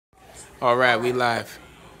All right, we live.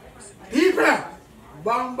 People,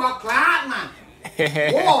 bomba cloud, man.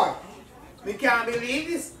 Boy, we can't believe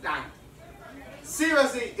this thing.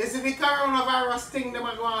 Seriously, is it the coronavirus thing that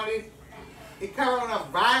I'm going with? The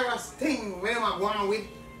coronavirus thing where I'm going with?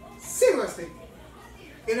 Seriously,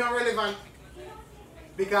 it's not relevant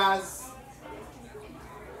because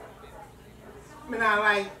I mean, I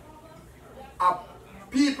like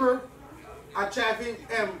people are trying to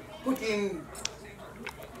put in.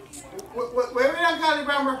 Where did I call it,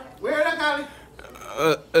 remember? Where did I call it?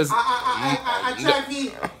 I try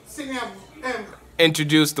to sing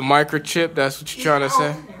introduce the microchip. That's what you're trying to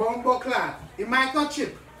say. Bombo clad. The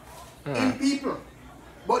microchip in people,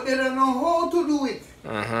 but they don't know how to do it.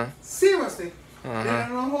 Seriously, they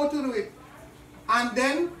don't know how to do it. And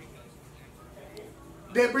then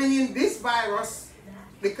they bring in this virus,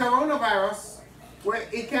 the coronavirus, where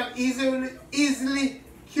it can easily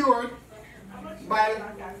cured by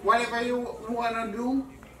whatever you want to do.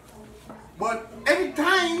 But every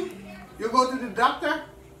time you go to the doctor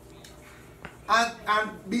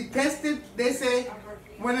and be tested, they say,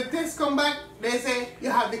 when the test come back, they say you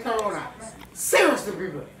have the corona. Seriously,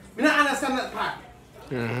 people, we don't understand that part.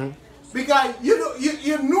 Because you know you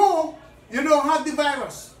don't have the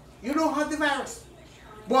virus. You don't have the virus.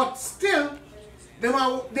 But still, they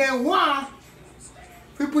want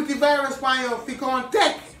to put the virus on you if you can't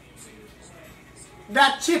take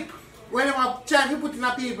that chip when they are trying to put in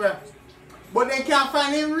a people. But they can't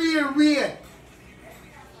find it real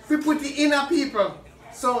to put it in a people.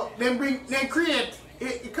 So they create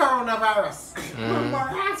a coronavirus. Oh my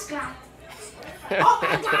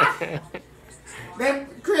God! They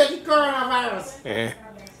create the coronavirus.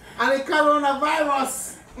 And the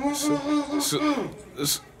coronavirus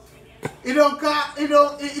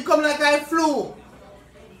it come like a flu.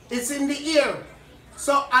 It's in the air.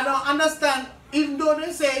 So I don't understand, even though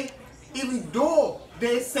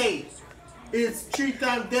they say it's 3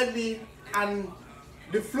 times deadly and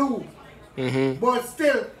the flu. But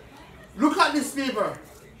still, look at this people.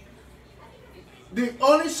 The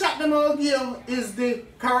only shot them all give is the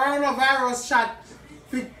coronavirus shot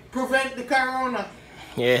to prevent the corona.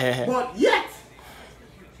 Yeah. But yet,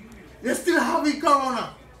 they still have the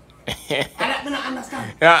corona. I don't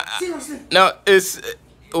understand. Seriously. No, it's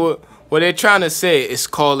what they're trying to say is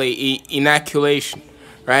called a inoculation,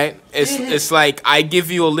 right? It's like I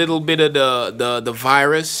give you a little bit of the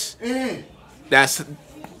virus. That's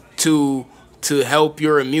to help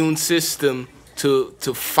your immune system to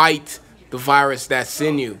fight the virus that's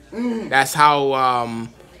in you. That's how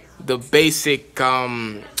the basic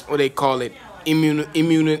what they call it,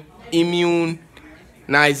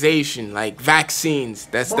 immunization, like vaccines.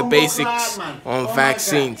 That's the basics on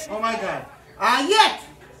vaccines. Oh my God. And yet,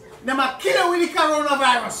 they might kill you with the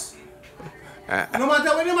coronavirus. No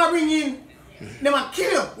matter what they might bring in, they might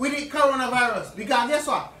kill you with the coronavirus. Because guess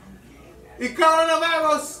what? The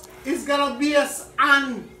coronavirus is gonna be an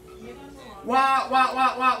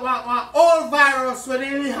old virus where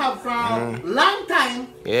they really have for a long time.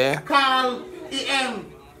 Yeah. Called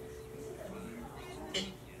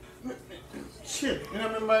shit, I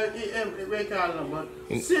don't remember what they call them, but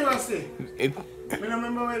seriously, I don't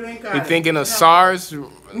remember what they call it. You thinking of SARS?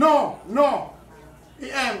 No.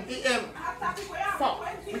 Fuck,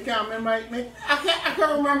 we can't remember it. I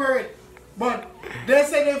can't remember it. But they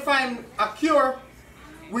say they find a cure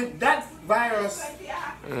with that virus.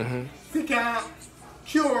 They can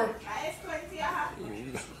cure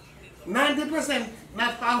 90%,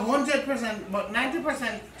 not 100%, but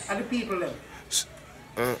 90% of the people there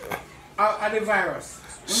are the virus.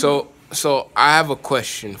 So I have a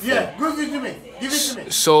question for you. Give it to me. Give it to me.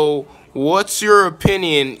 So what's your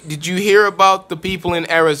opinion? Did you hear about the people in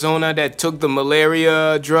Arizona that took the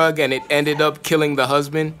malaria drug and it ended up killing the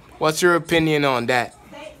husband? What's your opinion on that?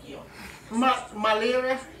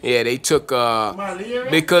 Malaria? Yeah, they took malaria?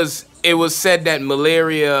 because it was said that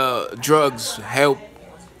malaria drugs help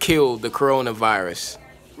kill the coronavirus.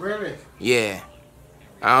 Really? Yeah.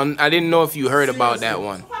 I didn't know if you heard about that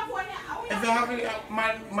one. If you have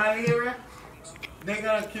malaria, they're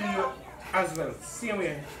gonna kill you as well. Same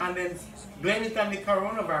way. And then blame it on the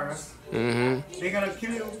coronavirus. They're gonna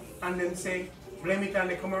kill you and then say blame it on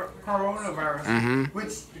the coronavirus.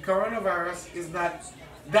 Which the coronavirus is not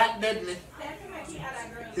that deadly.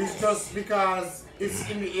 It's just because it's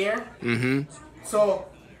in the air. So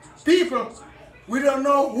people, we don't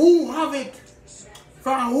know who have it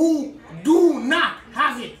from who do not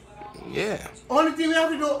have it. Yeah. Only thing we have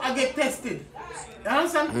to do is get tested. You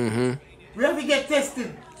understand? We have to get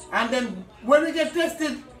tested. And then when we get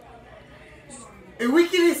tested, the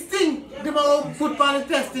wickedest thing they will put on the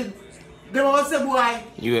tested they will say, boy,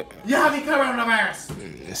 You have the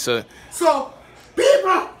coronavirus. so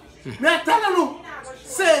People, me telling you,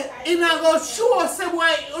 say, it not go sure, say,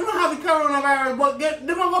 boy, you don't have the coronavirus, but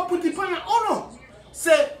they not go put it on no.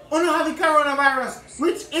 Say, you don't have the coronavirus,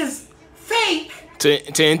 which is fake.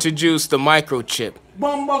 to introduce the microchip.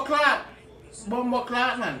 Bumbo clock,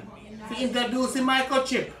 man, to introduce the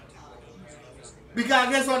microchip. Because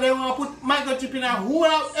guess what, they want to put microchip in and who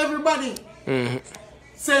out everybody.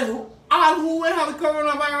 Say, all who will have the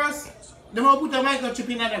coronavirus, they want to put a microchip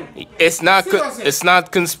in them. It's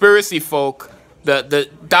not conspiracy, folk. The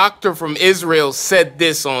doctor from Israel said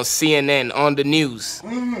this on CNN on the news.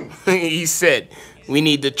 He said we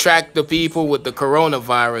need to track the people with the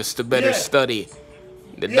coronavirus to better study.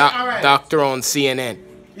 The doctor on CNN.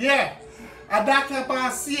 Yeah, a doctor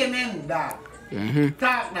on CNN, dog.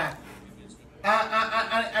 Talk that.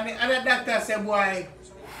 And the other doctor said, boy,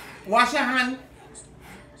 wash your hand.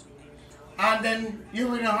 And then you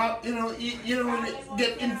will have, you will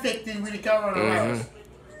get infected with the coronavirus.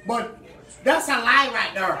 But that's a lie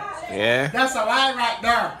right there. Yeah. That's a lie right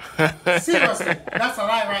there. Seriously, that's a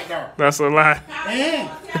lie right there. That's a lie.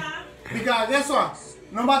 Because guess what?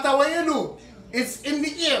 No matter what you do, it's in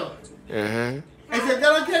the air. If you're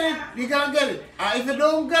gonna get it, you're gonna get it. If you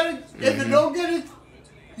don't get it,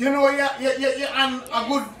 you know you're on a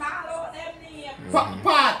good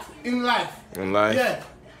path in life. Yeah.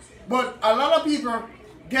 But a lot of people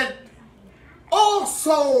get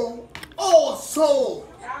also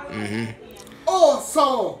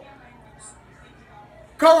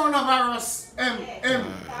coronavirus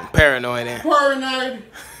paranoid.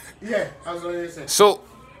 Yeah, that's what they say. So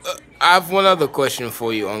I have one other question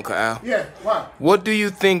for you, Uncle Al. Yeah, what? What do you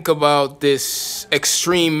think about this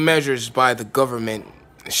extreme measures by the government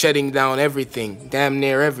shutting down everything, damn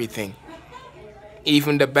near everything?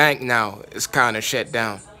 Even the bank now is kind of shut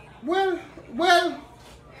down. Well,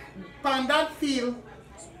 on that field,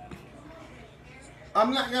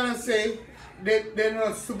 I'm not gonna say they're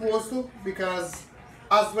not supposed to, because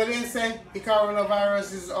as well they say the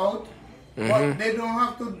coronavirus is out, but they don't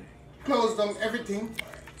have to close down everything,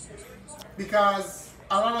 because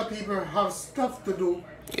a lot of people have stuff to do.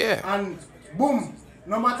 Yeah. And boom,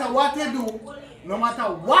 no matter what you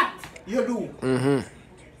do,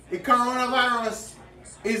 the coronavirus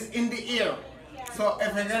is in the air. So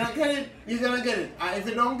if you're gonna get it, you're gonna get it. And if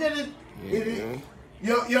you don't get it,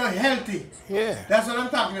 you're healthy. Yeah. That's what I'm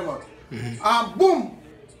talking about. Boom,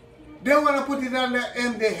 they wanna put it on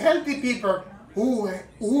the healthy people who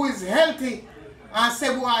is healthy, and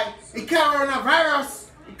say, boy, the coronavirus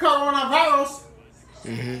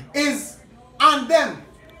is on them.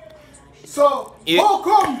 So how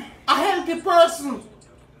come a healthy person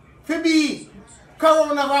to be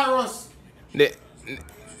coronavirus?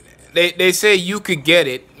 They say you could get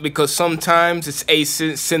it because sometimes it's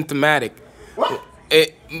asymptomatic. What?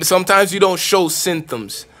 Sometimes you don't show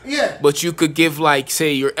symptoms. Yeah. But you could give, like,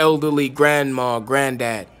 say, your elderly grandma,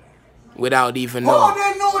 granddad, without even knowing. How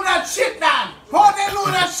they know that shit, Dan?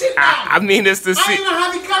 I mean, it's the I ain't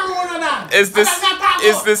having corona, Dan. It's the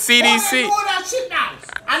CDC. How they know that shit, Dan?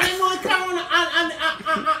 And they know the corona,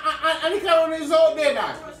 and the corona is out there,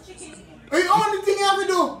 Dan. The only thing you have to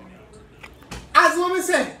do, as women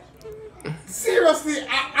say, seriously,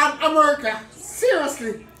 America,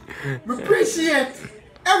 seriously, we appreciate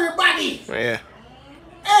everybody. Yeah.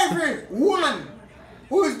 Everyone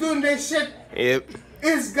who is doing this shit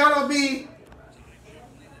is gonna be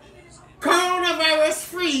coronavirus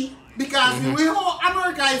free, because we whole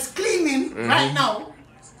America is cleaning right now.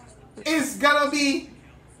 It's gonna be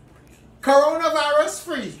coronavirus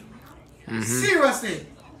free. Seriously.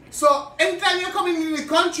 So anytime you're coming in the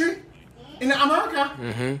country, in America,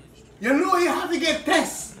 you know you have to get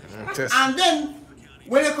tests. And then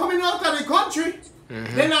when you're coming out of the country,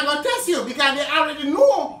 they're not gonna test you, because they already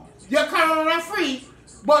know you're corona free.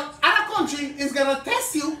 But other country is gonna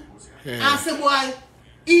test you and say, boy,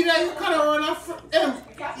 either you're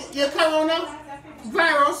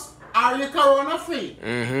coronavirus or you're corona free.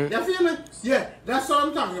 You feel me? Yeah, that's what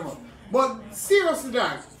I'm talking about. But seriously,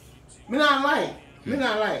 dog, me not lie.